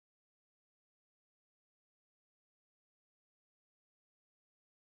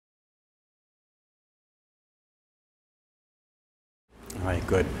right,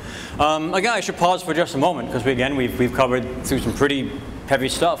 good. Again, I should pause for just a moment because we've covered through some pretty heavy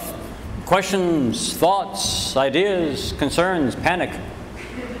stuff. Questions, thoughts, ideas, concerns, panic.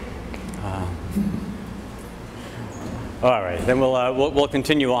 All right, then we'll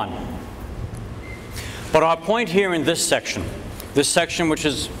continue on. But our point here in this section which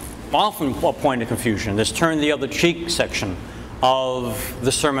is often a point of confusion, this turn the other cheek section of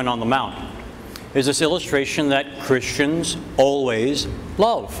the Sermon on the Mount, is this illustration that Christians always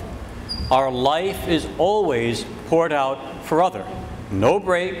love. Our life is always poured out for other. No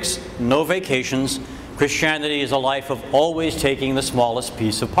breaks, no vacations. Christianity is a life of always taking the smallest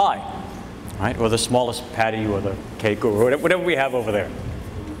piece of pie, right? Or the smallest patty or the cake or whatever we have over there.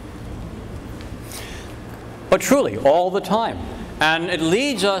 But truly, all the time. And it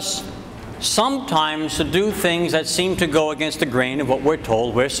leads us sometimes to do things that seem to go against the grain of what we're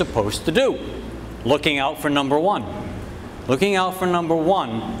told we're supposed to do. Looking out for number one. Looking out for number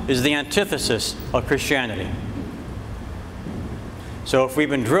one is the antithesis of Christianity. So if we've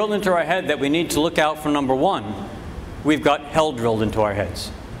been drilled into our head that we need to look out for number one, we've got hell drilled into our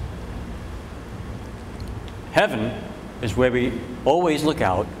heads. Heaven is where we always look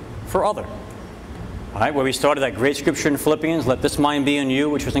out for other. All right, where we started that great scripture in Philippians, let this mind be in you,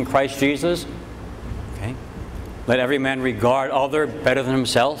 which was in Christ Jesus. Okay? Let every man regard other better than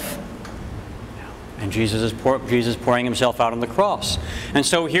himself. And Jesus pouring himself out on the cross. And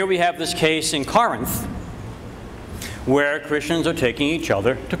so here we have this case in Corinth where Christians are taking each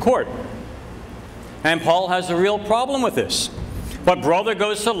other to court. And Paul has a real problem with this. But brother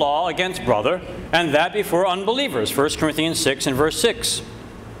goes to law against brother, and that before unbelievers. 1 Corinthians 6 and verse 6.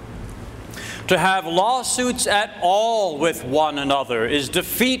 To have lawsuits at all with one another is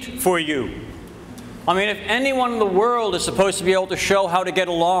defeat for you. I mean, if anyone in the world is supposed to be able to show how to get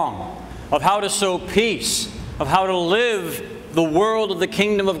along, of how to sow peace, of how to live the world of the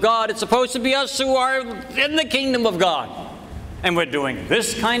kingdom of God, it's supposed to be us who are in the kingdom of God. And we're doing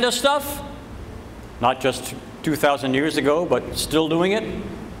this kind of stuff, not just 2,000 years ago, but still doing it.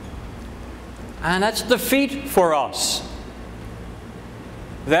 And that's defeat for us.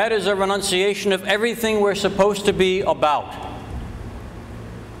 That is a renunciation of everything we're supposed to be about.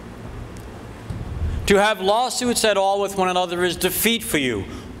 To have lawsuits at all with one another is defeat for you.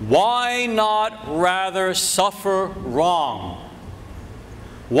 Why not rather suffer wrong?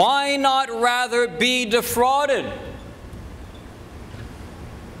 Why not rather be defrauded?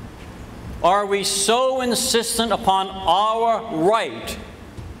 Are we so insistent upon our right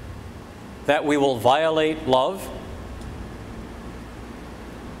that we will violate love?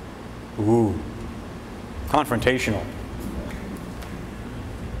 Ooh, confrontational.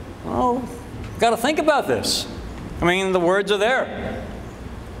 Oh, got to think about this. I mean, the words are there.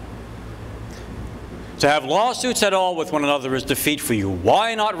 To have lawsuits at all with one another is defeat for you.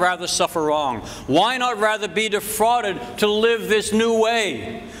 Why not rather suffer wrong? Why not rather be defrauded to live this new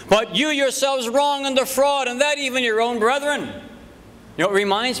way? But you yourselves wrong and defraud, and that even your own brethren. You know, it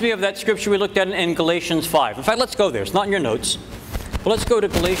reminds me of that scripture we looked at in Galatians 5. In fact, let's go there. It's not in your notes. But let's go to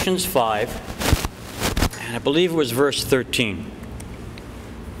Galatians 5, and I believe it was verse 13.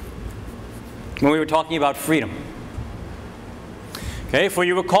 When we were talking about freedom. Okay, for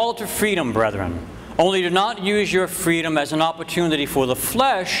you were called to freedom, brethren. Only do not use your freedom as an opportunity for the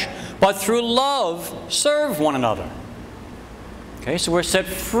flesh, but through love serve one another. Okay, so we're set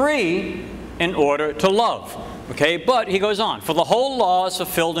free in order to love. Okay, but he goes on. For the whole law is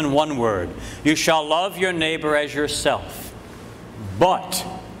fulfilled in one word. You shall love your neighbor as yourself. But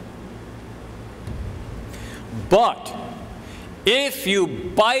if you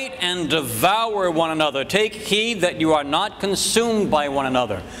bite and devour one another, take heed that you are not consumed by one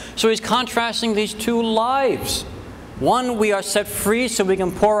another. So he's contrasting these two lives. One, we are set free so we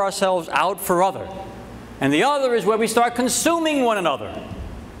can pour ourselves out for other. And the other is where we start consuming one another.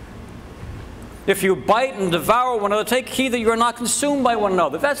 If you bite and devour one another, take heed that you are not consumed by one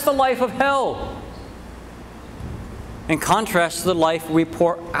another. That's the life of hell. In contrast to the life we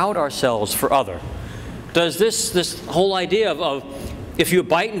pour out ourselves for other. Does this whole idea of if you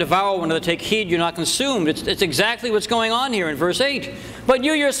bite and devour one another, take heed you're not consumed, it's exactly what's going on here in verse 8. But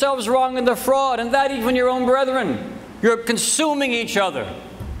you yourselves wrong and defraud, and that even your own brethren. You're consuming each other.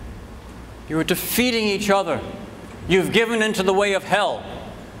 You're defeating each other. You've given into the way of hell.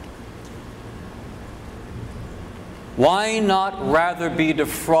 Why not rather be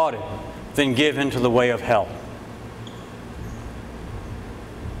defrauded than give into the way of hell?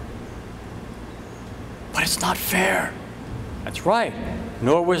 But it's not fair. That's right.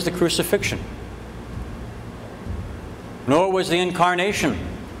 Nor was the crucifixion. Nor was the incarnation.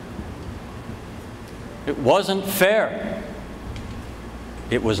 It wasn't fair.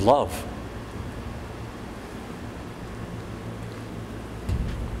 It was love.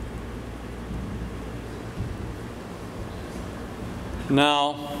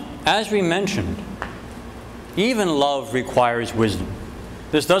 Now, as we mentioned, even love requires wisdom.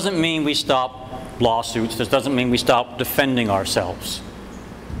 This doesn't mean we stop lawsuits. This doesn't mean we stop defending ourselves.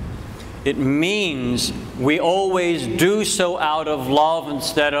 It means we always do so out of love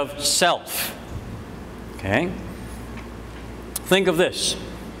instead of self. Okay? Think of this.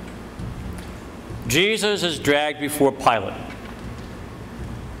 Jesus is dragged before Pilate.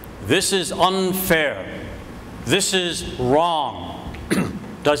 This is unfair. This is wrong.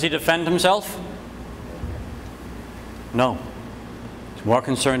 Does he defend himself? No. He's more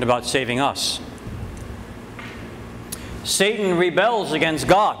concerned about saving us. Satan rebels against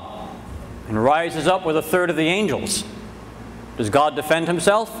God and rises up with a third of the angels. Does God defend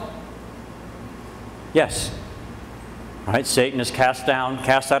himself? Yes. All right, Satan is cast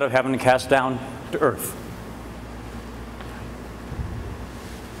out of heaven and cast down to earth.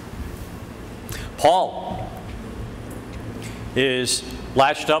 Paul is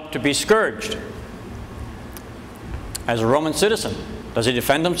latched up to be scourged as a Roman citizen. Does he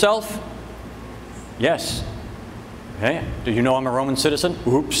defend himself? Yes. Okay. Did you know I'm a Roman citizen?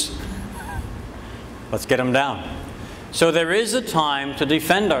 Oops. Let's get him down. So there is a time to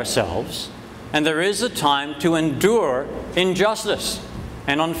defend ourselves, and there is a time to endure injustice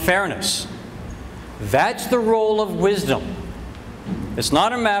and unfairness. That's the role of wisdom. It's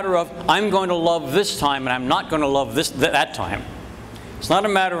not a matter of, I'm going to love this time and I'm not going to love that time. It's not a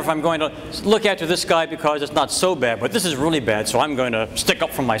matter of I'm going to look after this guy because it's not so bad, but this is really bad, so I'm going to stick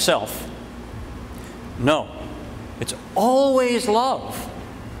up for myself. No. It's always love.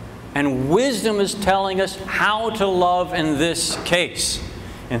 And wisdom is telling us how to love in this case.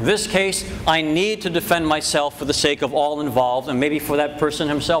 In this case, I need to defend myself for the sake of all involved, and maybe for that person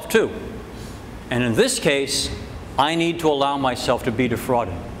himself too. And in this case, I need to allow myself to be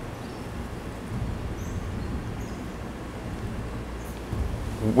defrauded.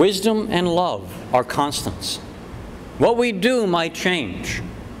 Wisdom and love are constants. What we do might change.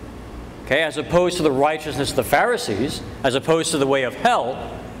 Okay, as opposed to the righteousness of the Pharisees, as opposed to the way of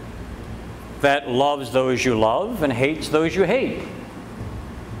hell, that loves those you love and hates those you hate.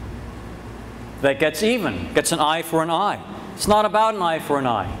 That gets even, gets an eye for an eye. It's not about an eye for an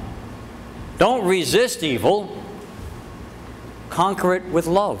eye. Don't resist evil. Conquer it with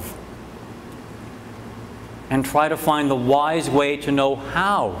love. And try to find the wise way to know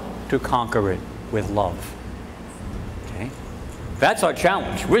how to conquer it with love. Okay? That's our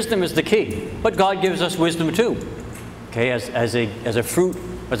challenge. Wisdom is the key. But God gives us wisdom too. Okay? As a fruit,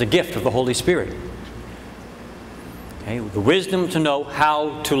 as a gift of the Holy Spirit. Okay? The wisdom to know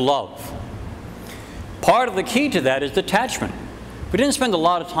how to love. Part of the key to that is detachment. We didn't spend a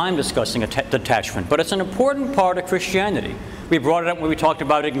lot of time discussing detachment, but it's an important part of Christianity. We brought it up when we talked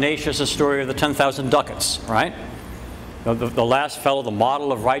about Ignatius' story of the 10,000 ducats, right? The last fellow, the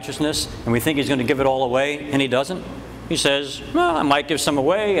model of righteousness, and we think he's going to give it all away, and he doesn't. He says, well, I might give some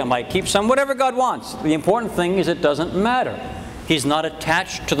away, I might keep some, whatever God wants. The important thing is it doesn't matter. He's not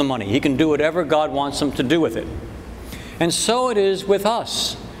attached to the money. He can do whatever God wants him to do with it. And so it is with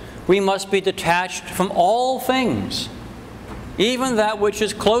us. We must be detached from all things, even that which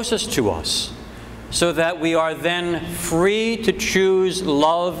is closest to us, so that we are then free to choose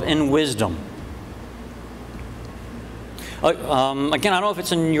love and wisdom. Again, I don't know if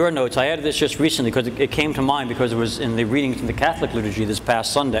it's in your notes. I added this just recently because it came to mind because it was in the readings in the Catholic liturgy this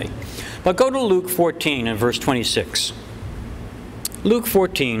past Sunday. But go to Luke 14 and verse 26. Luke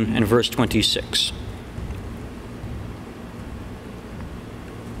 14 and verse 26.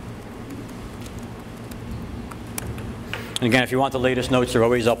 And again, if you want the latest notes, they're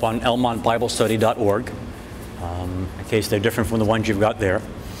always up on elmontbiblestudy.org, in case they're different from the ones you've got there.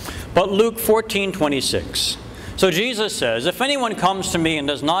 But Luke 14:26. So Jesus says, if anyone comes to me and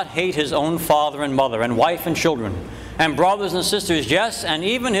does not hate his own father and mother and wife and children and brothers and sisters, yes, and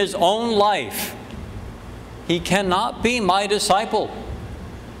even his own life, he cannot be my disciple.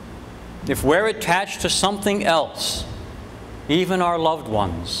 If we're attached to something else, even our loved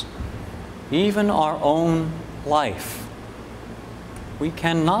ones, even our own life, we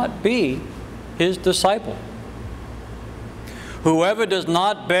cannot be his disciple. Whoever does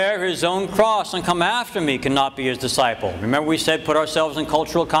not bear his own cross and come after me cannot be his disciple. Remember we said put ourselves in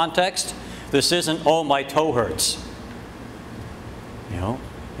cultural context? This isn't, oh, my toe hurts. You know,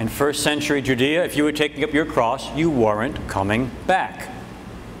 in first century Judea, if you were taking up your cross, you weren't coming back.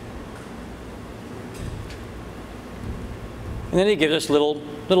 And then he gives us a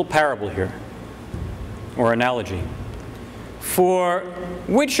little parable here, or analogy. For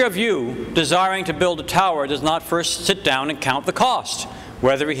which of you, desiring to build a tower, does not first sit down and count the cost,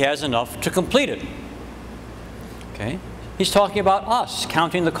 whether he has enough to complete it? Okay? He's talking about us,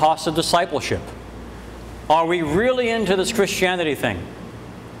 counting the cost of discipleship. Are we really into this Christianity thing?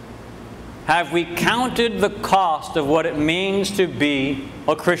 Have we counted the cost of what it means to be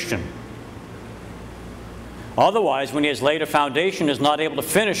a Christian? Otherwise, when he has laid a foundation, is not able to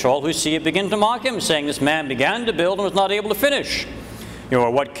finish, all who see it begin to mock him, saying, this man began to build and was not able to finish. Or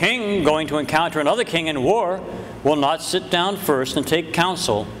what king, going to encounter another king in war, will not sit down first and take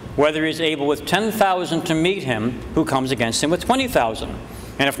counsel, whether he is able with 10,000 to meet him who comes against him with 20,000?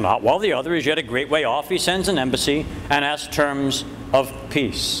 And if not, while the other is yet a great way off, he sends an embassy and asks terms of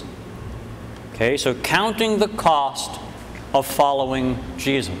peace. Okay, so counting the cost of following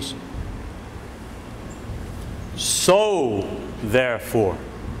Jesus. So, therefore,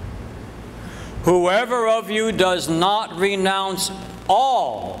 whoever of you does not renounce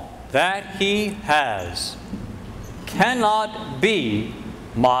all that he has cannot be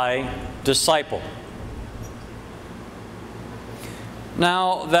my disciple.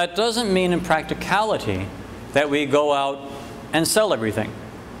 Now, that doesn't mean in practicality that we go out and sell everything.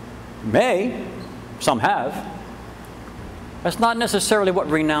 May, some have. That's not necessarily what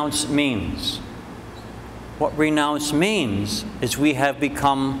renounce means. What renounce means is we have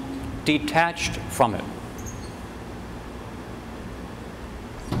become detached from it.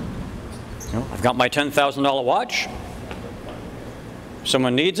 I've got my $10,000 watch.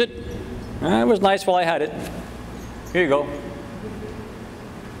 Someone needs it. It was nice while I had it. Here you go.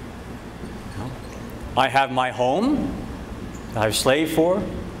 I have my home that I've slaved for,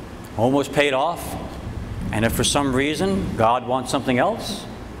 almost paid off, and if for some reason God wants something else,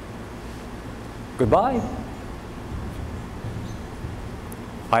 goodbye.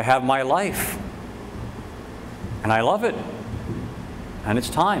 I have my life, and I love it, and it's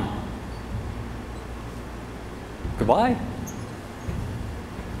time. Goodbye.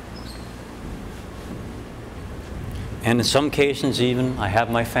 And in some cases even, I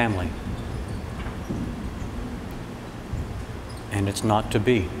have my family. And it's not to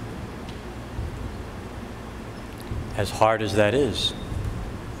be. As hard as that is,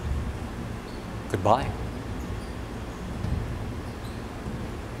 goodbye.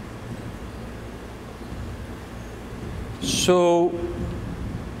 So,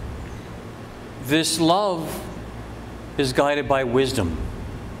 this love is guided by wisdom.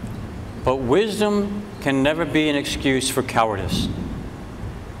 But wisdom can never be an excuse for cowardice.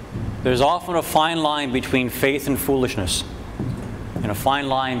 There's often a fine line between faith and foolishness, and a fine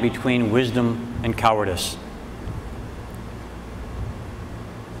line between wisdom and cowardice.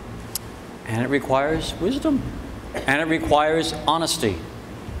 And it requires wisdom, and it requires honesty,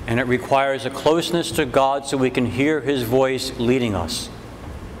 and it requires a closeness to God so we can hear His voice leading us.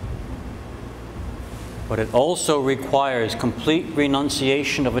 But it also requires complete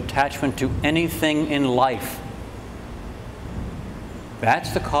renunciation of attachment to anything in life.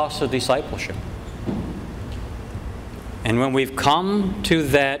 That's the cost of discipleship. And when we've come to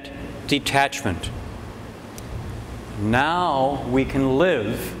that detachment, now we can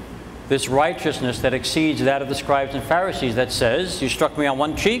live this righteousness that exceeds that of the scribes and Pharisees, that says, you struck me on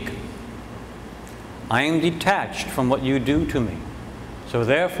one cheek, I am detached from what you do to me. So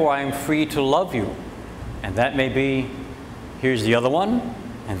therefore I am free to love you. And that may be, here's the other one,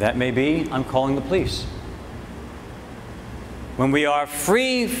 and that may be, I'm calling the police. When we are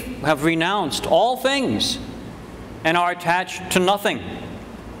free, have renounced all things, and are attached to nothing,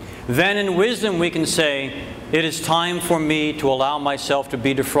 then in wisdom we can say, it is time for me to allow myself to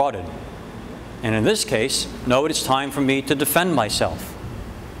be defrauded. And in this case, no, it is time for me to defend myself.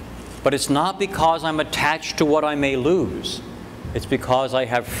 But it's not because I'm attached to what I may lose. It's because I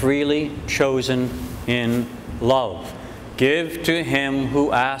have freely chosen in love. Give to him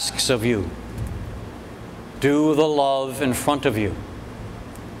who asks of you. Do the love in front of you.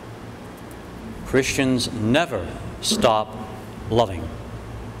 Christians never stop loving.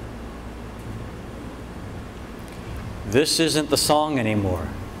 This isn't the song anymore.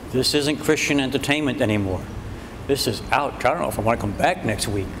 This isn't Christian entertainment anymore. This is, ouch, I don't know if I want to come back next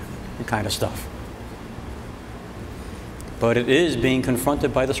week, kind of stuff. But it is being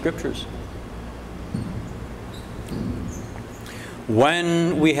confronted by the Scriptures.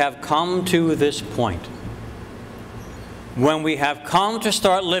 When we have come to this point, when we have come to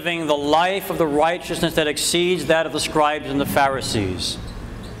start living the life of the righteousness that exceeds that of the scribes and the Pharisees,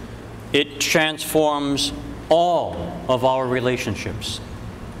 it transforms all of our relationships.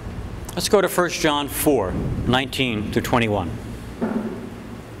 Let's go to 1 John 4, 19 through 21.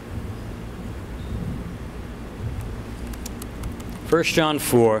 1 John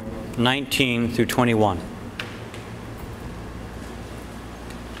 4, 19 through 21.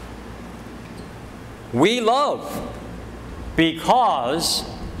 We love because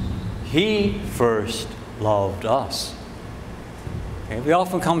He first loved us. Okay? We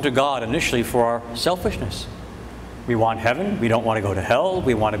often come to God initially for our selfishness. We want heaven, we don't want to go to hell,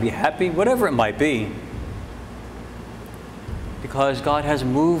 we want to be happy, whatever it might be. Because God has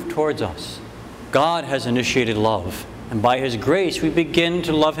moved towards us. God has initiated love. And by His grace, we begin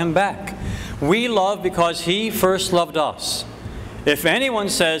to love Him back. We love because He first loved us. If anyone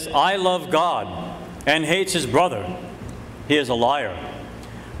says, I love God, and hates his brother, he is a liar.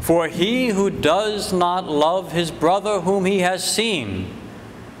 For he who does not love his brother whom he has seen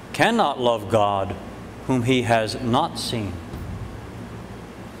cannot love God whom he has not seen.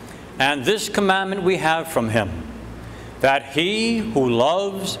 And this commandment we have from Him, that he who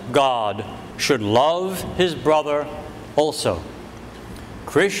loves God should love his brother also.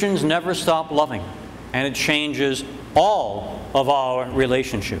 Christians never stop loving, and it changes all of our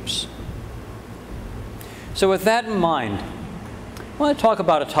relationships. So with that in mind, I want to talk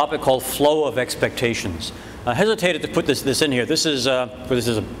about a topic called flow of expectations. I hesitated to put this in here. This is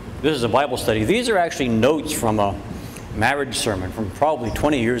a Bible study. These are actually notes from a marriage sermon from probably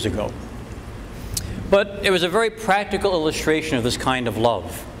 20 years ago. But it was a very practical illustration of this kind of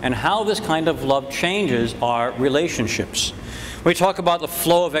love and how this kind of love changes our relationships. We talk about the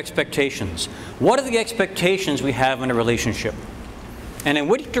flow of expectations. What are the expectations we have in a relationship? And in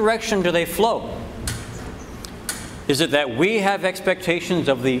which direction do they flow? Is it that we have expectations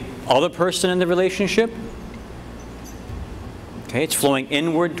of the other person in the relationship? Okay, it's flowing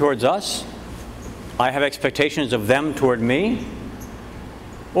inward towards us. I have expectations of them toward me.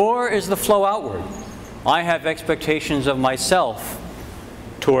 Or is the flow outward? I have expectations of myself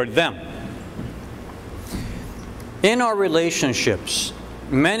toward them. In our relationships,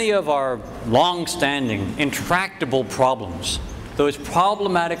 many of our long-standing, intractable problems, those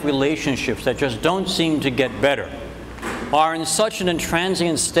problematic relationships that just don't seem to get better, are in such an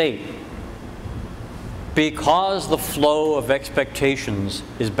intransient state because the flow of expectations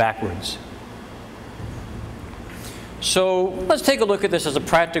is backwards. So let's take a look at this as a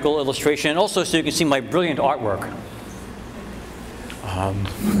practical illustration, and also so you can see my brilliant artwork.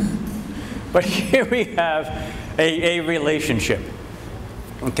 But here we have a relationship.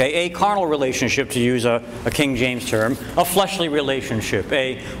 Okay, a carnal relationship, to use a King James term, a fleshly relationship,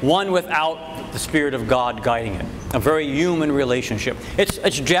 one without the Spirit of God guiding it, a very human relationship.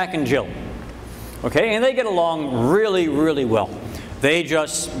 It's Jack and Jill, okay, and they get along really, really well. They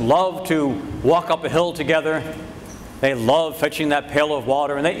just love to walk up a hill together. They love fetching that pail of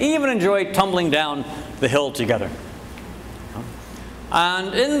water, and they even enjoy tumbling down the hill together.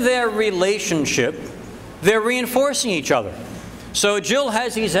 And in their relationship, they're reinforcing each other. So Jill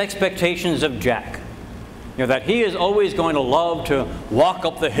has these expectations of Jack, that he is always going to love to walk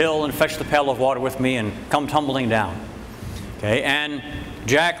up the hill and fetch the pail of water with me and come tumbling down. Okay, and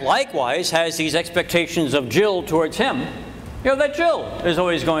Jack likewise has these expectations of Jill towards him, that Jill is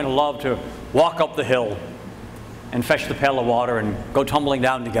always going to love to walk up the hill and fetch the pail of water and go tumbling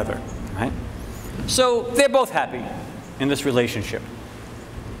down together. Right? So they're both happy in this relationship.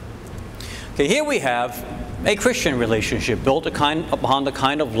 Okay, here we have a Christian relationship built upon the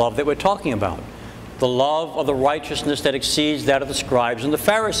kind of love that we're talking about. The love of the righteousness that exceeds that of the scribes and the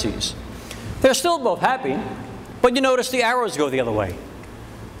Pharisees. They're still both happy, but you notice the arrows go the other way.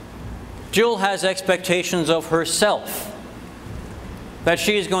 Jill has expectations of herself, that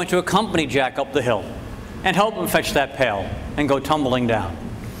she is going to accompany Jack up the hill and help him fetch that pail and go tumbling down.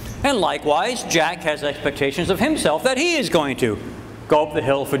 And likewise, Jack has expectations of himself, that he is going to go up the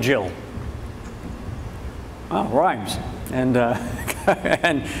hill for Jill. Oh, rhymes. And,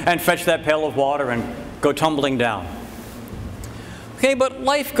 and fetch that pail of water and go tumbling down. Okay, but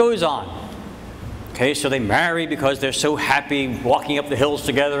life goes on. Okay, so they marry because they're so happy walking up the hills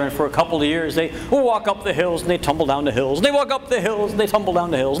together, and for a couple of years they will walk up the hills and they tumble down the hills, and they walk up the hills and they tumble down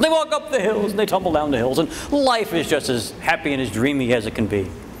the hills, and they walk up the hills and they tumble down the hills, and life is just as happy and as dreamy as it can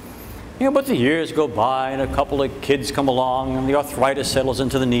be. But the years go by and a couple of kids come along and the arthritis settles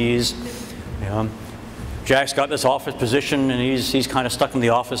into the knees. Jack's got this office position and he's kind of stuck in the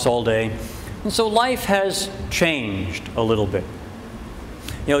office all day. And so life has changed a little bit.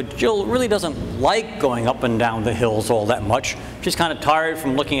 Jill really doesn't like going up and down the hills all that much. She's kind of tired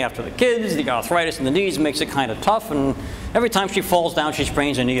from looking after the kids. The arthritis in the knees makes it kind of tough, and every time she falls down, she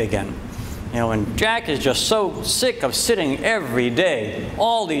sprains her knee again. And Jack is just so sick of sitting every day,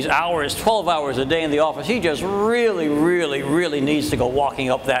 all these hours, 12 hours a day in the office. He just really, really, really needs to go walking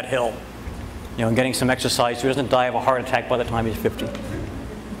up that hill. and getting some exercise so he doesn't die of a heart attack by the time he's 50.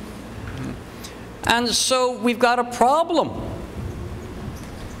 And so we've got a problem,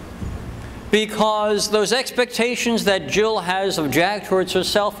 because those expectations that Jill has of Jack towards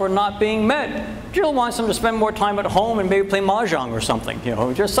herself are not being met. Jill wants him to spend more time at home and maybe play mahjong or something,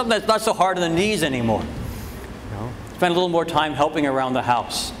 just something that's not so hard on the knees anymore. Spend a little more time helping around the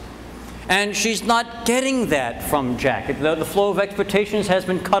house. And she's not getting that from Jack. The flow of expectations has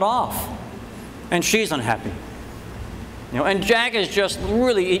been cut off, and she's unhappy. And Jack is just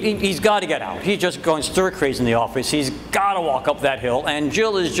really, he's got to get out. He's just going stir crazy in the office. He's got to walk up that hill, and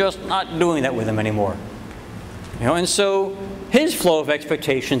Jill is just not doing that with him anymore. And so his flow of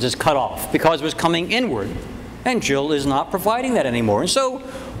expectations is cut off because it was coming inward, and Jill is not providing that anymore. And so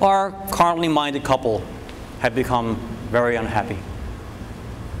our carnally minded couple have become very unhappy.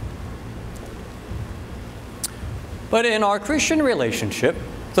 But in our Christian relationship,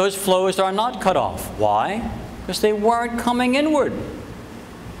 those flows are not cut off. Why? Because they weren't coming inward.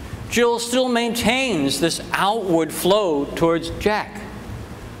 Jill still maintains this outward flow towards Jack.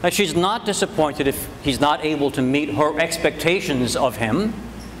 That she's not disappointed if he's not able to meet her expectations of him.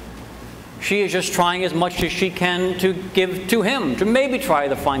 She is just trying as much as she can to give to him, to maybe try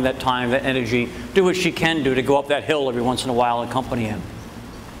to find that time, that energy, do what she can do to go up that hill every once in a while and accompany him.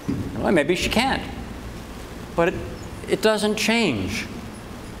 Well, maybe she can't. But it doesn't change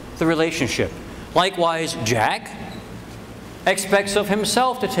the relationship. Likewise, Jack expects of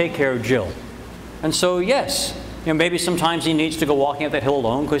himself to take care of Jill. And so, yes, maybe sometimes he needs to go walking up that hill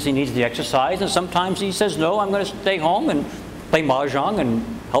alone because he needs the exercise, and sometimes he says, no, I'm going to stay home and play mahjong and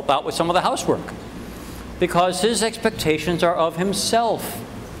help out with some of the housework. Because his expectations are of himself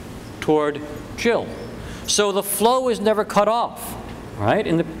toward Jill. So the flow is never cut off, right?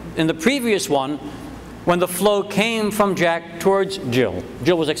 In the previous one, when the flow came from Jack towards Jill,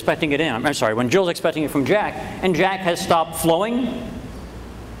 Jill was expecting it in. I'm sorry, when Jill's expecting it from Jack, and Jack has stopped flowing,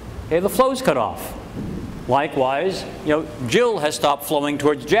 okay, the flow's cut off. Likewise, Jill has stopped flowing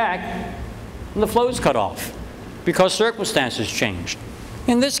towards Jack, and the flow's cut off because circumstances changed.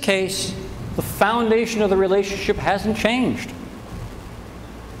 In this case, the foundation of the relationship hasn't changed.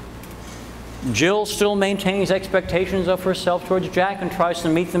 Jill still maintains expectations of herself towards Jack and tries to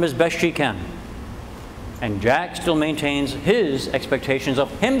meet them as best she can. And Jack still maintains his expectations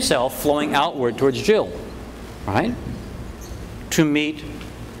of himself flowing outward towards Jill, right? To meet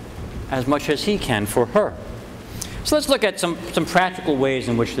as much as he can for her. So let's look at some practical ways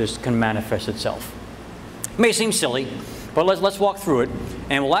in which this can manifest itself. It may seem silly, but let's walk through it,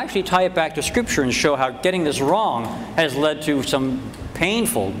 and we'll actually tie it back to Scripture and show how getting this wrong has led to some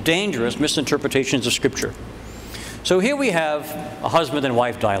painful, dangerous misinterpretations of Scripture. So here we have a husband and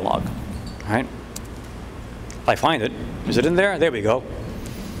wife dialogue, right? I find it. Is it in there? There we go.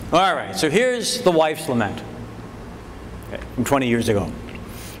 All right, so here's the wife's lament, okay, from 20 years ago.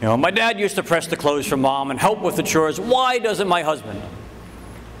 My dad used to press the clothes for Mom and help with the chores. Why doesn't my husband?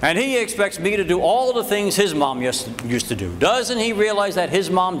 And he expects me to do all the things his mom used to do. Doesn't he realize that his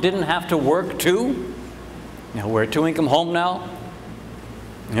mom didn't have to work too? We're a two-income home now.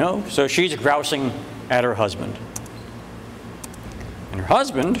 So she's grousing at her husband. And her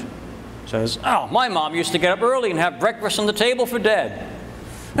husband says, oh, my mom used to get up early and have breakfast on the table for Dad.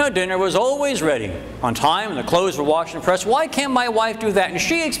 Dinner was always ready on time and the clothes were washed and pressed. Why can't my wife do that? And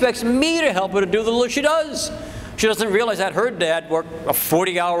she expects me to help her to do the little she does. She doesn't realize that her dad worked a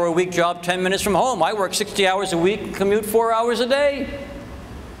 40-hour-a-week job 10 minutes from home. I work 60 hours a week and commute 4 hours a day.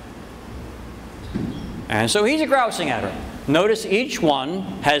 And so he's grousing at her. Notice each one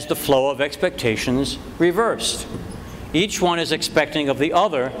has the flow of expectations reversed. Each one is expecting of the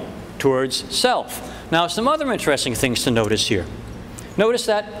other towards self. Now, some other interesting things to notice here. Notice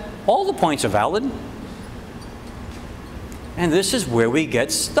that all the points are valid. And this is where we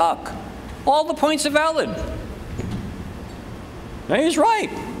get stuck. All the points are valid. Now, he's right.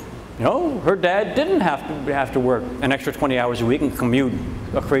 Her dad didn't have to work an extra 20 hours a week and commute,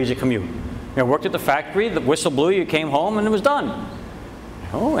 a crazy commute. Worked at the factory, the whistle blew, you came home, and it was done.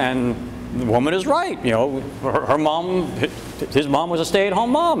 And the woman is right. Her mom, his mom was a stay-at-home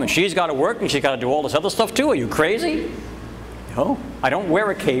mom, and she's got to work, and she's got to do all this other stuff too. Are you crazy? I don't wear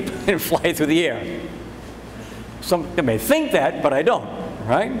a cape and fly through the air. Some may think that, but I don't,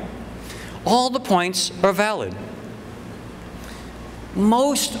 right? All the points are valid.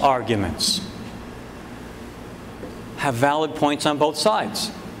 Most arguments have valid points on both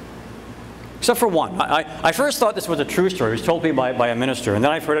sides. Except for one. I first thought this was a true story. It was told me by a minister, and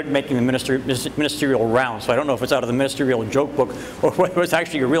then I've heard it making the ministerial round, so I don't know if it's out of the ministerial joke book or whether it was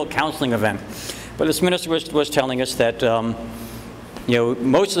actually a real counseling event. But this minister was telling us that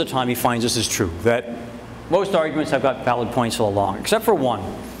most of the time he finds this is true, that most arguments have got valid points all along, except for one.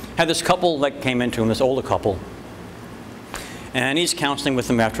 Had this couple that came into him, this older couple, and he's counseling with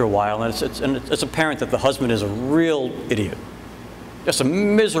them after a while, and it's apparent that the husband is a real idiot, just a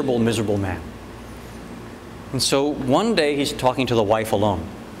miserable, miserable man. And so one day he's talking to the wife alone,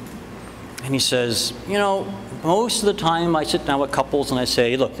 and he says, most of the time I sit down with couples and I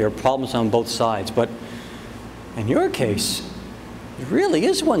say, look, there are problems on both sides, but in your case, it really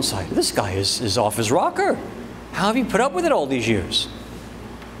is one-sided. This guy is off his rocker. How have you put up with it all these years?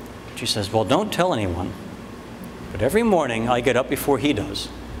 She says, well, don't tell anyone, but every morning I get up before he does,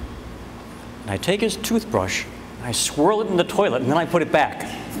 and I take his toothbrush, and I swirl it in the toilet, and then I put it back.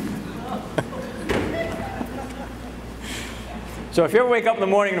 So if you ever wake up in the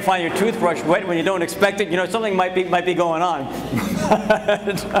morning and find your toothbrush wet when you don't expect it, something might be going on.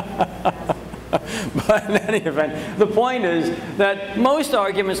 But in any event, the point is that most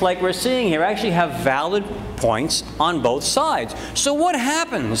arguments like we're seeing here actually have valid points on both sides. So what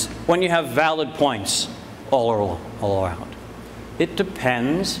happens when you have valid points all around? It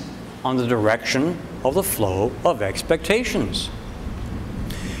depends on the direction of the flow of expectations.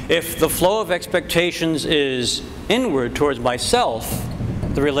 If the flow of expectations is inward towards myself,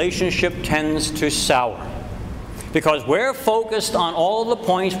 the relationship tends to sour. Because we're focused on all the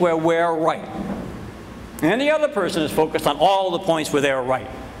points where we're right. And the other person is focused on all the points where they're right.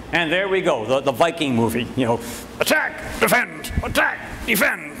 And there we go, the Viking movie, attack, defend, attack,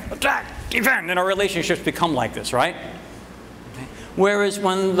 defend, attack, defend. And our relationships become like this, right? Whereas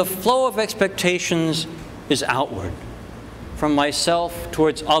when the flow of expectations is outward, from myself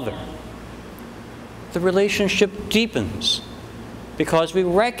towards other, the relationship deepens because we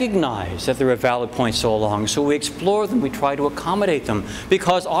recognize that there are valid points all along, so we explore them, we try to accommodate them,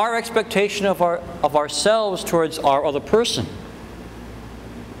 because our expectation of ourselves towards our other person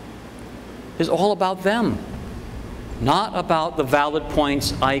is all about them, not about the valid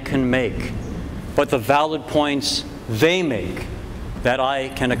points I can make, but the valid points they make that I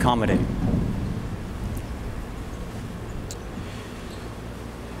can accommodate.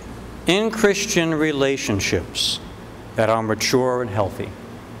 In Christian relationships that are mature and healthy,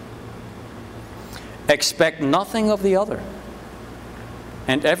 expect nothing of the other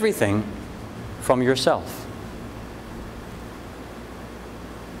and everything from yourself.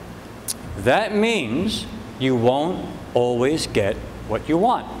 That means you won't always get what you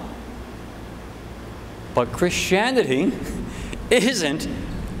want. But Christianity isn't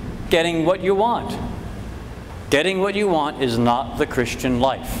getting what you want. Getting what you want is not the Christian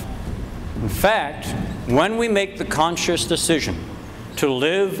life. In fact, when we make the conscious decision to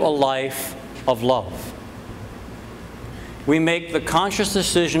live a life of love, we make the conscious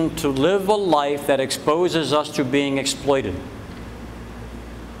decision to live a life that exposes us to being exploited,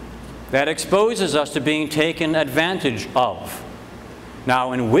 that exposes us to being taken advantage of.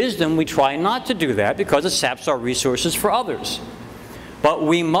 Now, in wisdom, we try not to do that because it saps our resources for others. But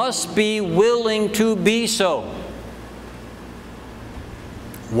we must be willing to be so.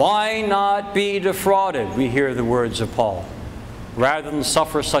 Why not be defrauded, we hear the words of Paul, rather than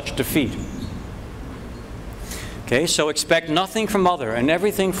suffer such defeat. Okay, so expect nothing from other and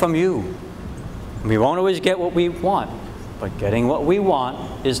everything from you. We won't always get what we want, but getting what we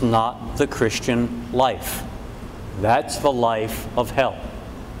want is not the Christian life. That's the life of hell.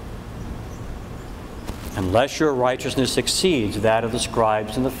 Unless your righteousness exceeds that of the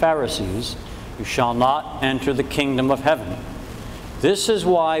scribes and the Pharisees, you shall not enter the kingdom of heaven. This is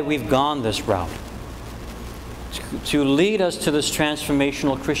why we've gone this route, to lead us to this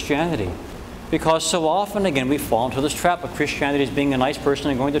transformational Christianity. Because so often, again, we fall into this trap of Christianity as being a nice person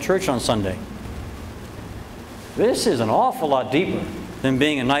and going to church on Sunday. This is an awful lot deeper than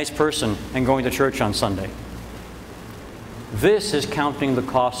being a nice person and going to church on Sunday. This is counting the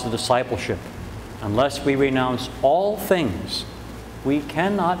cost of discipleship. Unless we renounce all things, we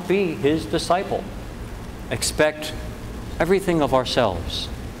cannot be His disciple. Expect everything of ourselves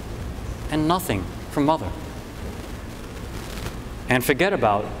and nothing from other. And forget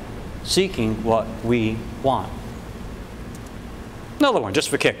about seeking what we want. Another one, just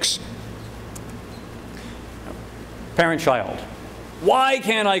for kicks. Parent-child. Why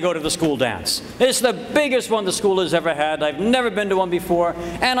can't I go to the school dance? It's the biggest one the school has ever had. I've never been to one before,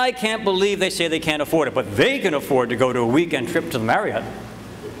 and I can't believe they say they can't afford it, but they can afford to go to a weekend trip to the Marriott.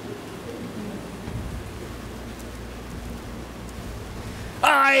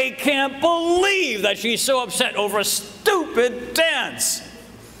 I can't believe that she's so upset over a stupid dance.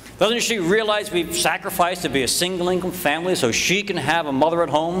 Doesn't she realize we've sacrificed to be a single-income family so she can have a mother at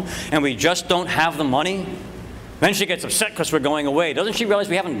home, and we just don't have the money? Then she gets upset because we're going away. Doesn't she realize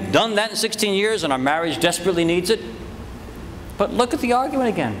we haven't done that in 16 years and our marriage desperately needs it? But look at the argument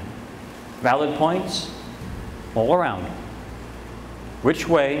again. Valid points all around. Which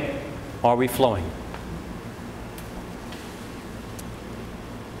way are we flowing?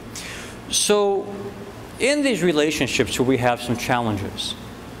 So, in these relationships where we have some challenges,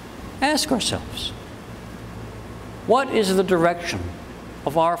 ask ourselves, what is the direction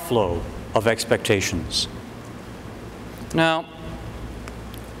of our flow of expectations? Now,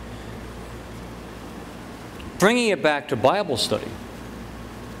 bringing it back to Bible study,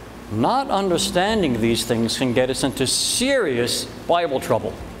 not understanding these things can get us into serious Bible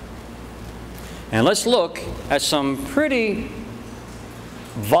trouble. And let's look at some pretty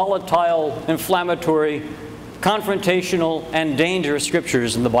volatile, inflammatory, confrontational, and dangerous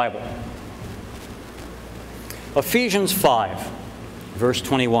scriptures in the Bible. Ephesians 5, verse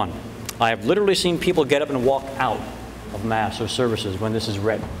 21. I have literally seen people get up and walk out of Mass or services when this is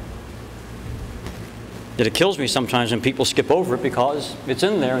read. It kills me sometimes when people skip over it because it's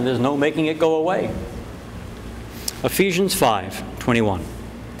in there and there's no making it go away. Ephesians 5, 21.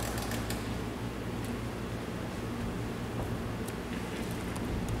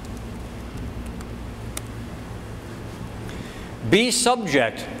 Be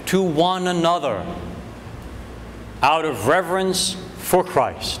subject to one another out of reverence for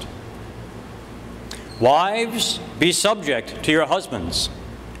Christ. Wives, be subject to your husbands,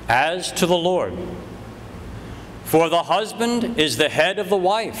 as to the Lord. For the husband is the head of the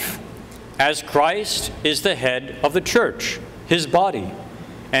wife, as Christ is the head of the church, his body,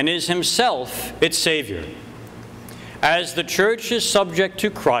 and is himself its Savior. As the church is subject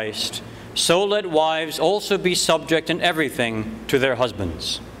to Christ, so let wives also be subject in everything to their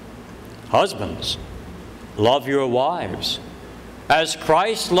husbands. Husbands, love your wives, as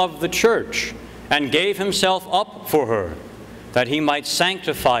Christ loved the church and gave himself up for her, that he might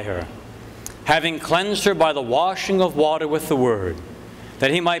sanctify her, having cleansed her by the washing of water with the word,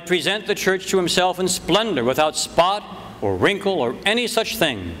 that he might present the church to himself in splendor, without spot or wrinkle or any such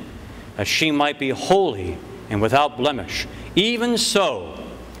thing, that she might be holy and without blemish. Even so,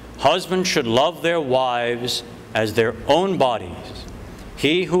 husbands should love their wives as their own bodies.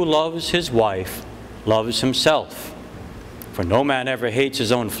 He who loves his wife loves himself. For no man ever hates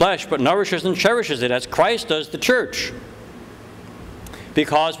his own flesh, but nourishes and cherishes it, as Christ does the church,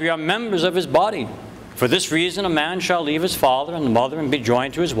 because we are members of his body. For this reason a man shall leave his father and mother and be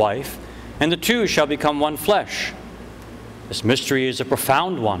joined to his wife, and the two shall become one flesh. This mystery is a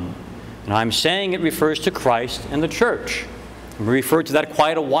profound one, and I'm saying it refers to Christ and the church. We referred to that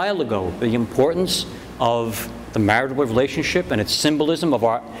quite a while ago, the importance of the marital relationship and its symbolism of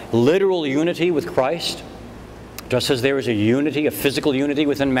our literal unity with Christ. Just as there is a unity, a physical unity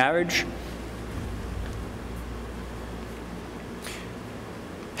within marriage.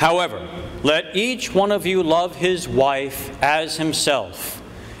 However, let each one of you love his wife as himself,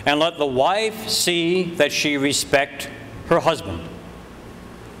 and let the wife see that she respect her husband.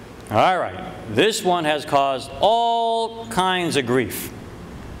 All right, this one has caused all kinds of grief.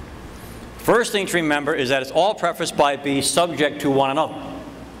 First thing to remember is that it's all prefaced by be subject to one another.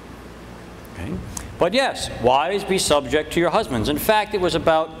 Okay? But yes, wives, be subject to your husbands. In fact, it was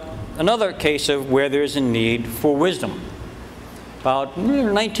about another case of where there's a need for wisdom. About in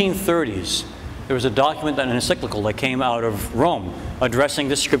the 1930s, there was a document, an encyclical that came out of Rome addressing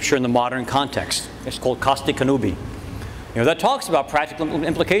this scripture in the modern context. It's called Costi Connubii. That talks about practical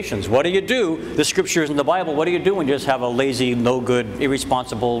implications. What do you do? The scripture is in the Bible. What do you do when you just have a lazy, no good,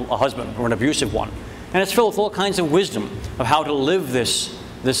 irresponsible husband or an abusive one? And it's filled with all kinds of wisdom of how to live this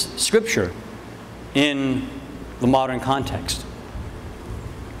scripture in the modern context.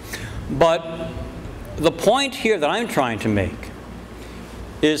 But the point here that I'm trying to make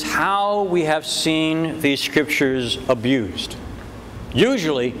is how we have seen these scriptures abused,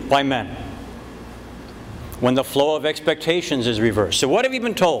 usually by men, when the flow of expectations is reversed. So what have you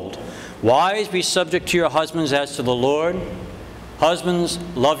been told? Wives, be subject to your husbands as to the Lord. Husbands,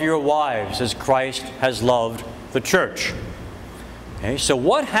 love your wives as Christ has loved the church. Okay, so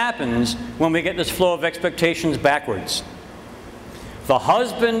what happens when we get this flow of expectations backwards? The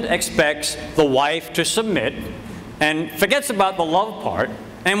husband expects the wife to submit and forgets about the love part,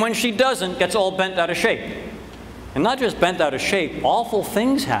 and when she doesn't, gets all bent out of shape. And not just bent out of shape, awful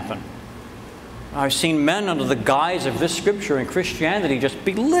things happen. I've seen men under the guise of this scripture in Christianity just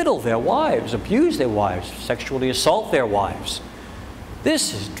belittle their wives, abuse their wives, sexually assault their wives.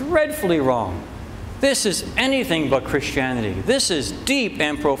 This is dreadfully wrong. This is anything but Christianity. This is deep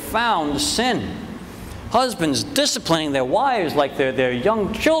and profound sin. Husbands disciplining their wives like they're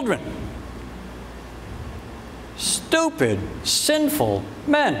young children. stupid, sinful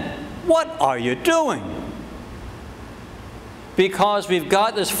men. What are you doing? Because we've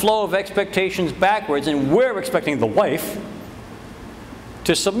got this flow of expectations backwards, and we're expecting the wife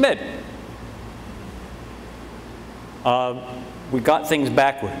to submit. We got things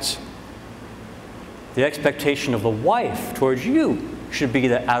backwards. The expectation of the wife towards you should be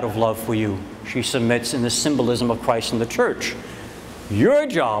that out of love for you, she submits in the symbolism of Christ and the church. Your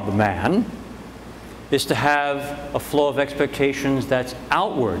job, man, is to have a flow of expectations that's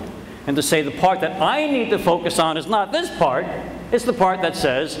outward, and to say the part that I need to focus on is not this part, it's the part that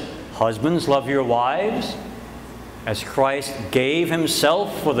says, husbands, love your wives as Christ gave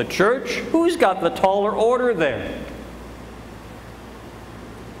himself for the church. Who's got the taller order there?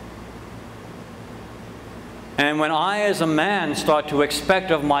 And when I, as a man, start to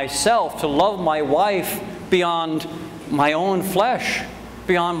expect of myself to love my wife beyond my own flesh,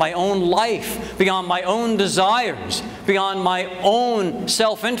 beyond my own life, beyond my own desires, beyond my own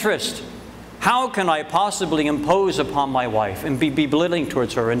self-interest, how can I possibly impose upon my wife and be belittling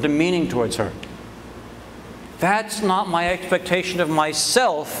towards her and demeaning towards her? That's not my expectation of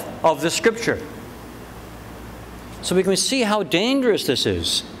myself of the Scripture. So we can see how dangerous this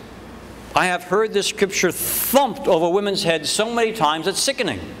is. I have heard this Scripture thumped over women's heads so many times it's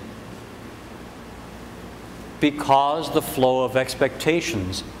sickening. Because the flow of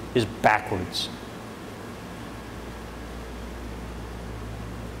expectations is backwards.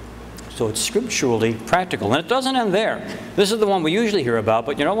 So it's scripturally practical. And it doesn't end there. This is the one we usually hear about,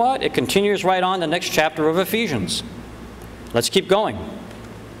 but you know what? It continues right on the next chapter of Ephesians. Let's keep going.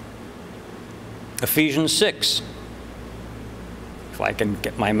 Ephesians 6. If I can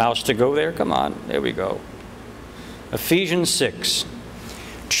get my mouse to go there, come on, there we go. Ephesians 6.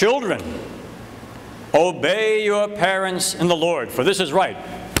 Children, obey your parents in the Lord, for this is right.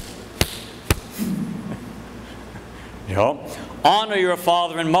 You know, honor your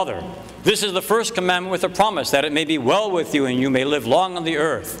father and mother. This is the first commandment with a promise, that it may be well with you and you may live long on the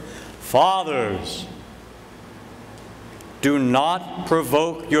earth. Fathers, do not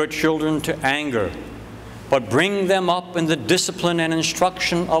provoke your children to anger, but bring them up in the discipline and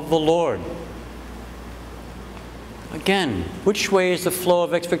instruction of the Lord. Again, which way is the flow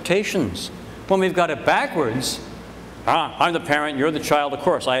of expectations? When we've got it backwards, I'm the parent, you're the child, of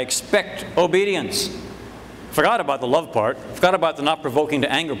course, I expect obedience. Forgot about the love part, forgot about the not provoking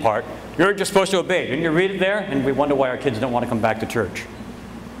to anger part. You're just supposed to obey. Didn't you read it there? And we wonder why our kids don't want to come back to church.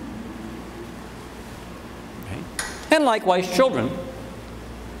 Okay. And likewise, children,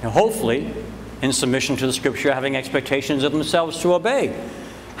 hopefully, in submission to the Scripture, having expectations of themselves to obey.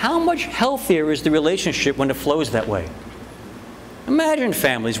 How much healthier is the relationship when it flows that way? Imagine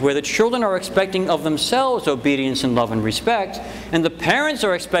families where the children are expecting of themselves obedience and love and respect, and the parents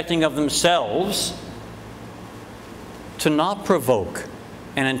are expecting of themselves to not provoke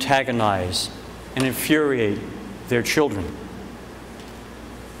and antagonize and infuriate their children.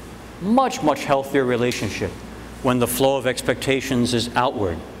 Much, much healthier relationship when the flow of expectations is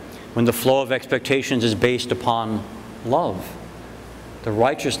outward, when the flow of expectations is based upon love, the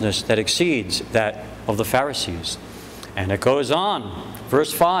righteousness that exceeds that of the Pharisees. And it goes on,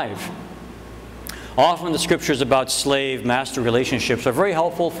 verse 5. Often the Scriptures about slave-master relationships are very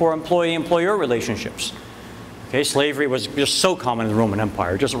helpful for employee-employer relationships. Okay, slavery was just so common in the Roman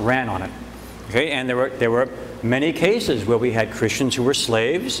Empire, it just ran on it. Okay, and there were many cases where we had Christians who were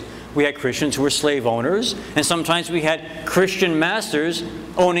slaves, we had Christians who were slave owners, and sometimes we had Christian masters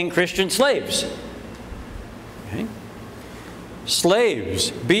owning Christian slaves. Okay?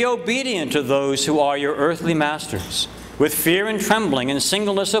 Slaves, be obedient to those who are your earthly masters, with fear and trembling and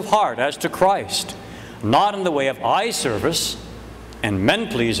singleness of heart as to Christ, not in the way of eye service and men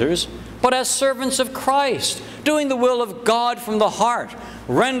pleasers, but as servants of Christ, doing the will of God from the heart,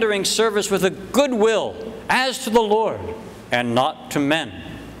 rendering service with a good will as to the Lord and not to men,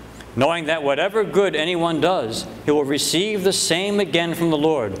 knowing that whatever good anyone does, he will receive the same again from the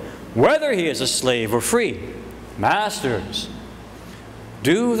Lord, whether he is a slave or free. Masters,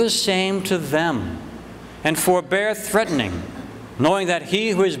 do the same to them, and forbear threatening, knowing that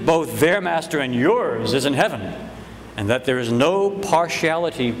he who is both their master and yours is in heaven, and that there is no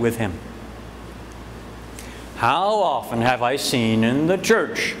partiality with him. How often have I seen in the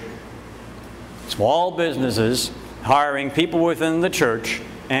church small businesses hiring people within the church,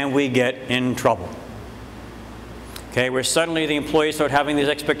 and we get in trouble? Okay, where suddenly the employees start having these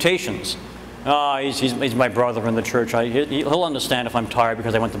expectations. He's my brother in the church. He'll understand if I'm tired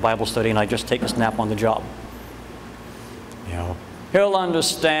because I went to Bible study and I just take a nap on the job. You know, he'll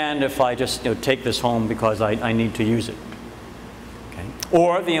understand if I just take this home because I need to use it. Okay?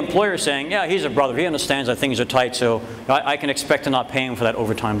 Or the employer saying, yeah, he's a brother. He understands that things are tight, so I can expect to not pay him for that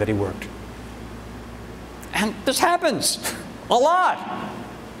overtime that he worked. And this happens a lot.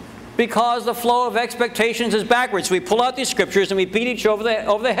 Because the flow of expectations is backwards. We pull out these scriptures and we beat each over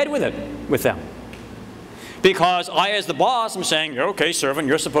the head with them. Because I, as the boss, am saying, okay, servant,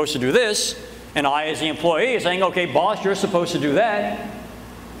 you're supposed to do this. And I, as the employee, is saying, okay, boss, you're supposed to do that.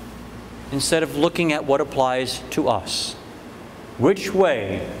 Instead of looking at what applies to us. Which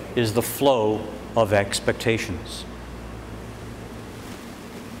way is the flow of expectations?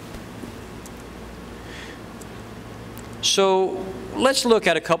 So let's look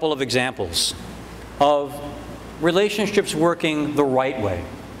at a couple of examples of relationships working the right way,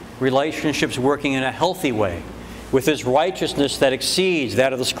 relationships working in a healthy way, with this righteousness that exceeds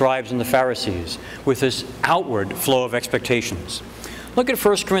that of the scribes and the Pharisees, with this outward flow of expectations. Look at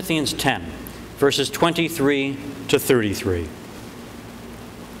 1 Corinthians 10, verses 23 to 33.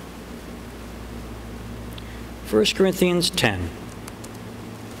 1 Corinthians 10,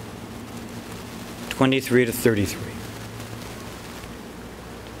 23 to 33.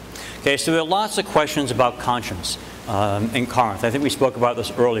 Okay, so there are lots of questions about conscience in Corinth. I think we spoke about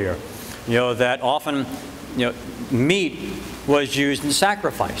this earlier. That often, meat was used in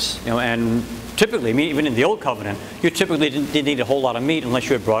sacrifice. And typically, even in the Old Covenant, you typically didn't need a whole lot of meat unless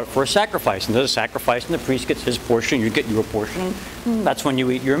you had brought it for a sacrifice. And there's a sacrifice, and the priest gets his portion, you get your portion, and that's when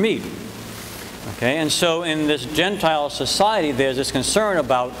you eat your meat. Okay, and so in this Gentile society, there's this concern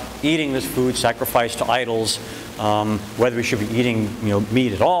about eating this food sacrificed to idols, whether we should be eating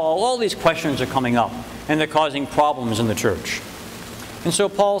meat at all. All these questions are coming up, and they're causing problems in the church. And so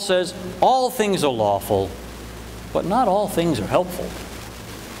Paul says, all things are lawful, but not all things are helpful.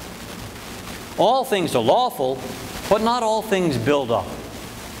 All things are lawful, but not all things build up.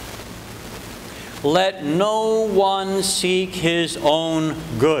 Let no one seek his own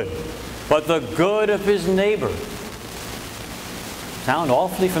good, but the good of his neighbor. Sound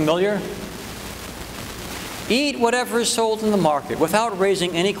awfully familiar? Eat whatever is sold in the market without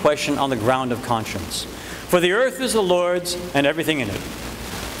raising any question on the ground of conscience. For the earth is the Lord's and everything in it.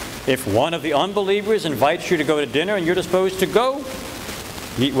 If one of the unbelievers invites you to go to dinner and you're disposed to go,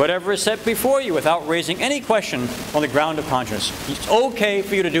 eat whatever is set before you without raising any question on the ground of conscience. It's okay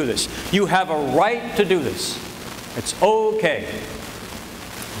for you to do this. You have a right to do this. It's okay.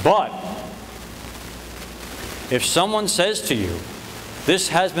 But if someone says to you, this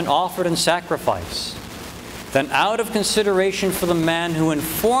has been offered in sacrifice, then out of consideration for the man who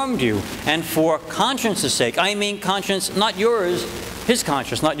informed you and for conscience's sake, I mean conscience, not yours, his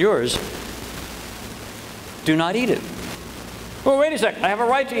conscience, not yours, do not eat it. Well, wait a second, I have a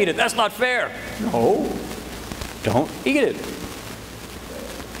right to eat it. That's not fair. No, don't eat it.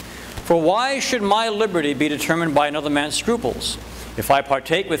 For why should my liberty be determined by another man's scruples? If I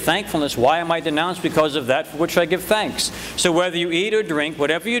partake with thankfulness, why am I denounced because of that for which I give thanks? So whether you eat or drink,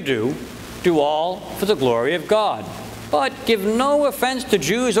 whatever you do, do all for the glory of God. But give no offense to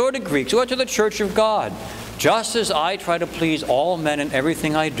Jews or to Greeks or to the church of God, just as I try to please all men in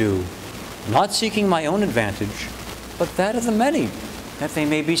everything I do, not seeking my own advantage, but that of the many, that they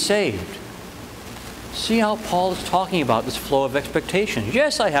may be saved. See how Paul is talking about this flow of expectations.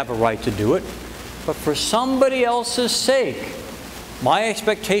 Yes, I have a right to do it, but for somebody else's sake, my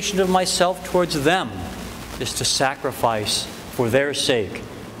expectation of myself towards them is to sacrifice for their sake,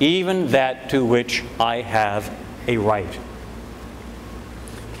 even that to which I have a right.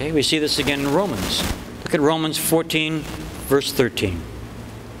 Okay, we see this again in Romans. Look at Romans 14, verse 13.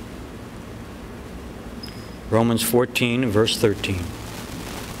 Romans 14, verse 13.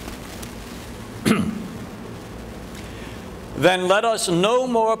 Then let us no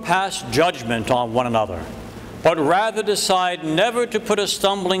more pass judgment on one another, but rather decide never to put a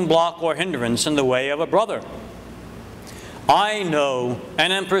stumbling block or hindrance in the way of a brother. I know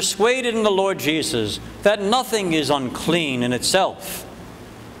and am persuaded in the Lord Jesus that nothing is unclean in itself,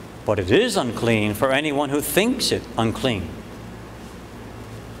 but it is unclean for anyone who thinks it unclean.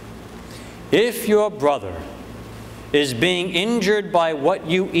 If your brother is being injured by what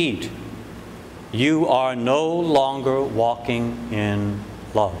you eat, you are no longer walking in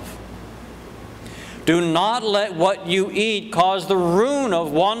love. Do not let what you eat cause the ruin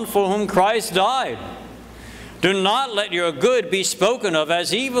of one for whom Christ died. Do not let your good be spoken of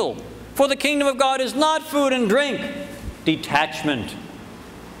as evil, for the kingdom of God is not food and drink. Detachment.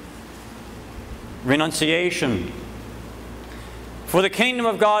 Renunciation. For the kingdom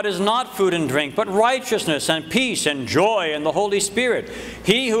of God is not food and drink, but righteousness and peace and joy in the Holy Spirit.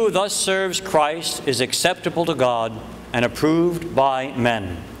 He who thus serves Christ is acceptable to God and approved by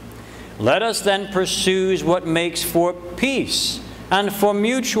men. Let us then pursue what makes for peace and for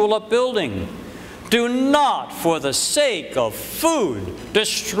mutual upbuilding. Do not, for the sake of food,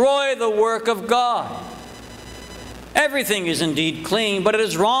 destroy the work of God. Everything is indeed clean, but it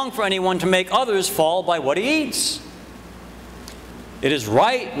is wrong for anyone to make others fall by what he eats. It is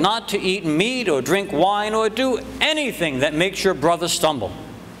right not to eat meat or drink wine or do anything that makes your brother stumble.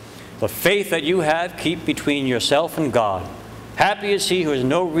 The faith that you have, keep between yourself and God. Happy is he who has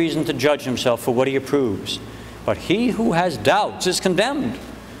no reason to judge himself for what he approves. But he who has doubts is condemned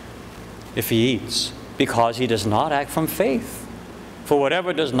if he eats, because he does not act from faith. For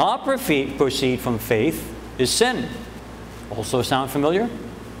whatever does not proceed from faith is sin. Also sound familiar?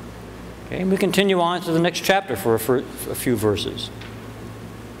 Okay, we continue on to the next chapter for a few verses.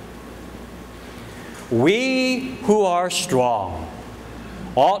 We who are strong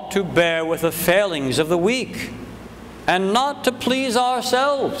ought to bear with the failings of the weak, and not to please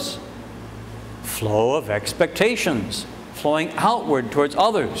ourselves. Flow of expectations, flowing outward towards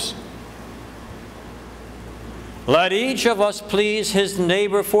others. Let each of us please his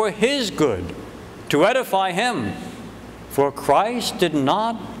neighbor for his good, to edify him. For Christ did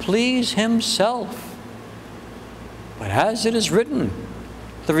not please himself. But as it is written,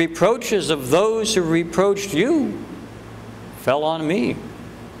 the reproaches of those who reproached you fell on me.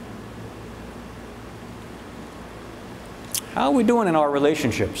 How are we doing in our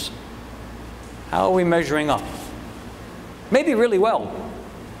relationships? How are we measuring up? Maybe really well.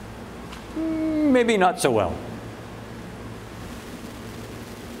 Maybe not so well.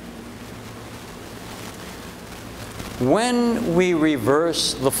 When we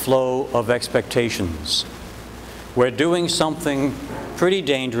reverse the flow of expectations, we're doing something pretty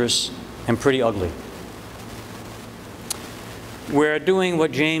dangerous and pretty ugly. We're doing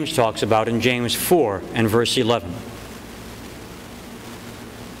what James talks about in James 4 and verse 11.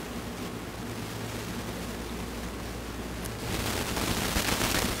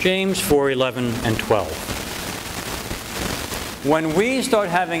 James 4:11 and 12. When we start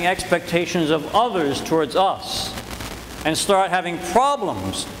having expectations of others towards us and start having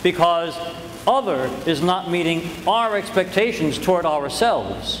problems because other is not meeting our expectations toward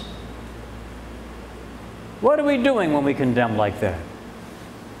ourselves, what are we doing when we condemn like that?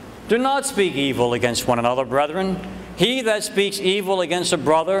 Do not speak evil against one another, brethren. He that speaks evil against a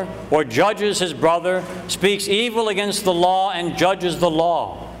brother or judges his brother speaks evil against the law and judges the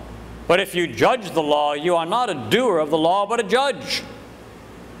law. But if you judge the law, you are not a doer of the law, but a judge.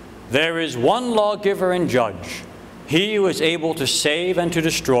 There is one lawgiver and judge, he who is able to save and to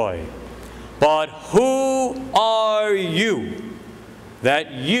destroy. But who are you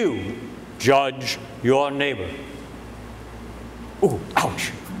that you judge your neighbor? Ooh,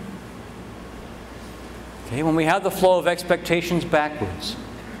 ouch. Okay, when we have the flow of expectations backwards,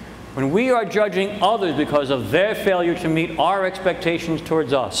 when we are judging others because of their failure to meet our expectations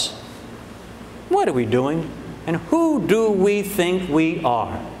towards us, what are we doing? And who do we think we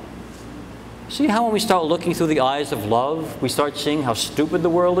are? See how when we start looking through the eyes of love, we start seeing how stupid the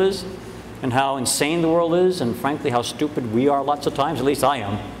world is, and how insane the world is, and frankly how stupid we are lots of times, at least I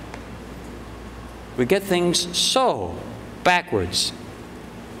am. We get things so backwards.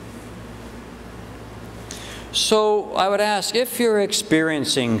 So I would ask, if you're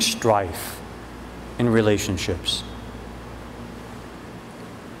experiencing strife in relationships,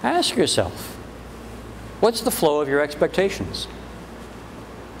 ask yourself, what's the flow of your expectations?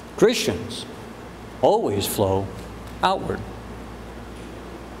 Christians always flow outward.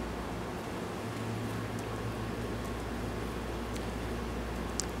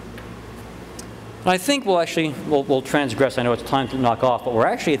 And I think we'll transgress. I know it's time to knock off, but we're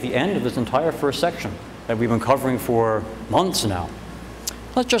actually at the end of this entire first section that we've been covering for months now.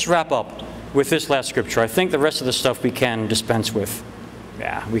 Let's just wrap up with this last scripture. I think the rest of the stuff we can dispense with.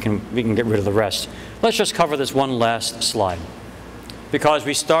 Yeah, we can get rid of the rest. Let's just cover this one last slide, because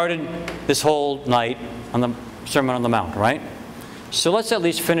we started this whole night on the Sermon on the Mount, right? So let's at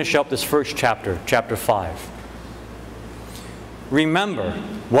least finish up this first chapter, chapter 5. Remember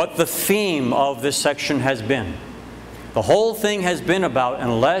what the theme of this section has been. The whole thing has been about,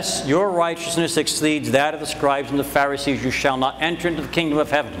 unless your righteousness exceeds that of the scribes and the Pharisees, you shall not enter into the kingdom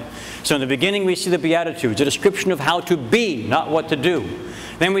of heaven. So in the beginning we see the Beatitudes, a description of how to be, not what to do.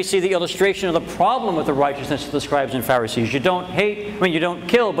 Then we see the illustration of the problem with the righteousness of the scribes and Pharisees. You don't hate, you don't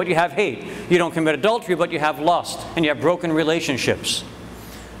kill, but you have hate. You don't commit adultery, but you have lust, and you have broken relationships.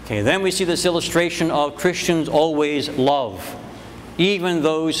 Okay, then we see this illustration of Christians always love, even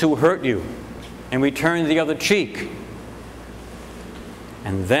those who hurt you, and we turn the other cheek.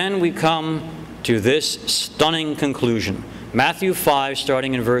 And then we come to this stunning conclusion. Matthew 5,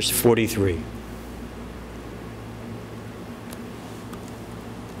 starting in verse 43.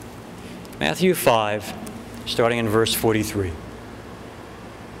 Matthew 5, starting in verse 43.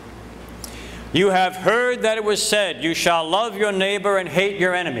 You have heard that it was said, you shall love your neighbor and hate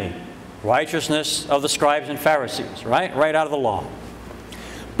your enemy. Righteousness of the scribes and Pharisees, right? Right out of the law.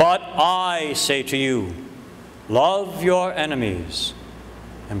 But I say to you, love your enemies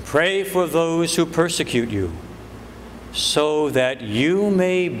and pray for those who persecute you, so that you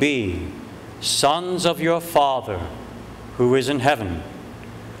may be sons of your Father who is in heaven.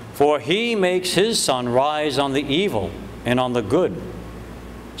 For he makes his sun rise on the evil and on the good,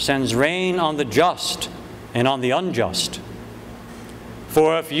 sends rain on the just and on the unjust.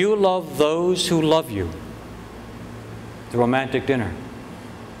 For if you love those who love you, the romantic dinner,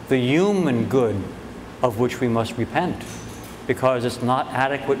 the human good of which we must repent because it's not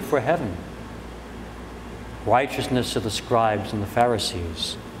adequate for heaven. Righteousness of the scribes and the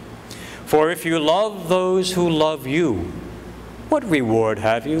Pharisees. For if you love those who love you, what reward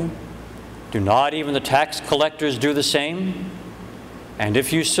have you? Do not even the tax collectors do the same? And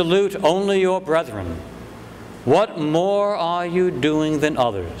if you salute only your brethren, what more are you doing than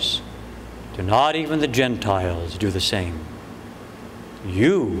others? Do not even the Gentiles do the same?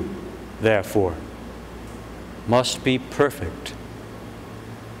 You, therefore, must be perfect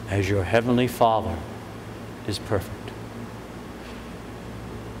as your heavenly Father is perfect.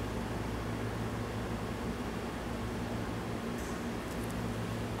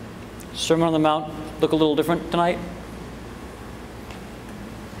 Sermon on the Mount look a little different tonight?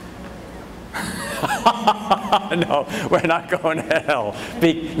 No, we're not going to hell.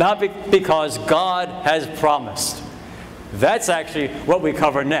 Because God has promised. That's actually what we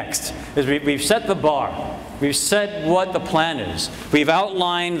cover next. Is we've set the bar. We've said what the plan is. We've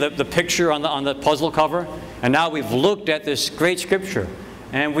outlined the picture on the puzzle cover, and now we've looked at this great scripture,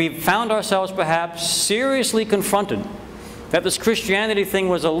 and we've found ourselves perhaps seriously confronted that this Christianity thing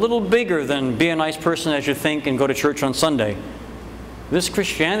was a little bigger than be a nice person as you think and go to church on Sunday. This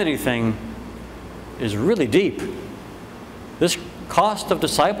Christianity thing is really deep. This cost of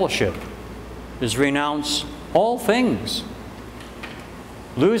discipleship is renounce all things,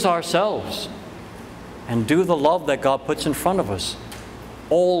 lose ourselves, and do the love that God puts in front of us.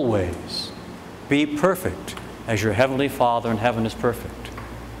 Always be perfect as your heavenly Father in heaven is perfect.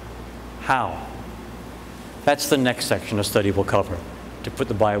 How? That's the next section of study we'll cover, to put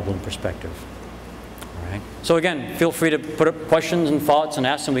the Bible in perspective. All right? So again, feel free to put up questions and thoughts and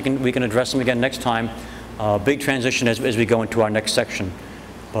ask them. We can address them again next time. Big transition as we go into our next section.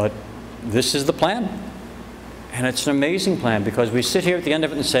 But this is the plan. And it's an amazing plan because we sit here at the end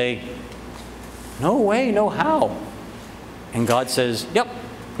of it and say, no way, no how. And God says, yep,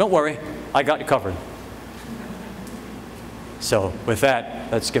 don't worry, I got you covered. So with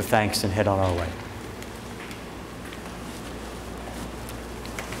that, let's give thanks and head on our way.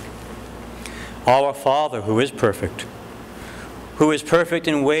 Our Father who is perfect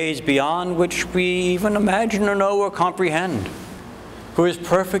in ways beyond which we even imagine or know or comprehend, who is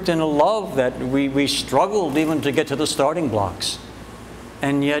perfect in a love that we struggled even to get to the starting blocks.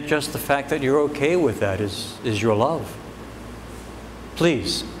 And yet just the fact that you're okay with that is your love.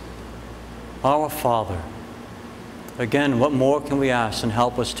 Please, our Father, again, what more can we ask? And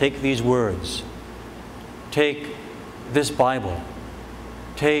help us take these words, take this Bible,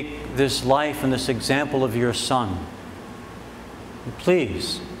 take this life and this example of your Son. And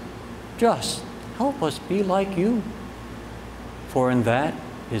please, just help us be like you. For in that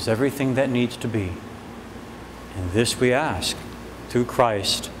is everything that needs to be. And this we ask through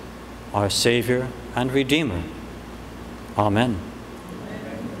Christ, our Savior and Redeemer. Amen.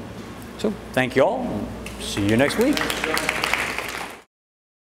 So, thank you all. See you next week.